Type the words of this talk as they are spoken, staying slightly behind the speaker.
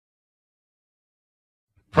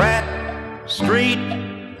Pratt Street,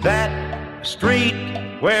 that street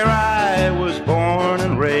where I was born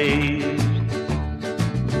and raised.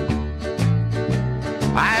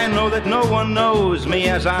 I know that no one knows me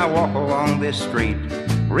as I walk along this street,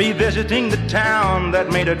 revisiting the town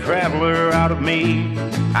that made a traveler out of me.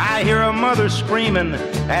 I hear a mother screaming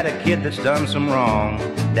at a kid that's done some wrong.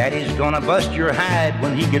 Daddy's gonna bust your hide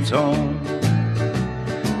when he gets home.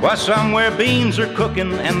 Well, somewhere beans are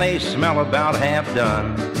cooking and they smell about half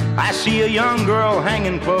done. I see a young girl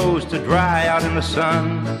hanging clothes to dry out in the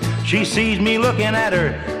sun. She sees me looking at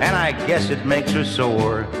her and I guess it makes her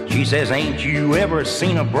sore. She says, "Ain't you ever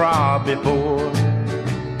seen a bra before?"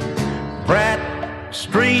 Pratt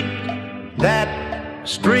Street, that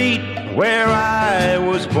street where I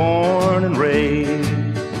was born and raised.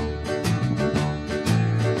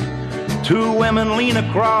 Two women lean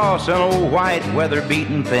across an old white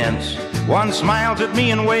weather-beaten fence. One smiles at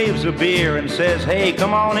me and waves a beer and says, "Hey,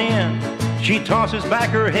 come on in." She tosses back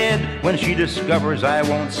her head when she discovers I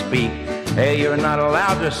won't speak. "Hey, you're not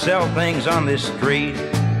allowed to sell things on this street."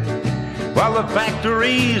 While the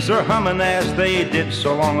factories are humming as they did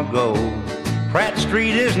so long ago, Pratt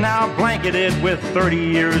Street is now blanketed with 30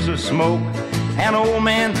 years of smoke. An old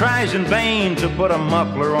man tries in vain to put a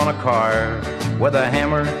muffler on a car with a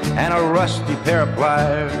hammer and a rusty pair of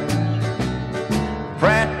pliers.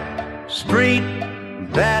 Pratt Street,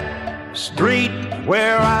 that street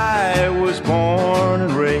where I was born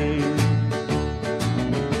and raised.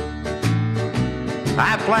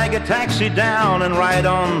 I flag a taxi down and ride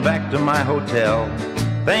on back to my hotel.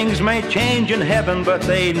 Things may change in heaven, but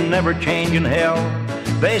they never change in hell.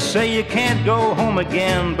 They say you can't go home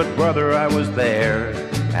again, but brother, I was there,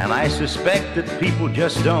 and I suspect that people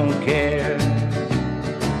just don't care.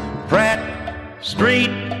 Pratt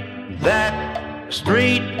Street, that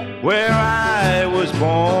street where I was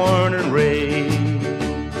born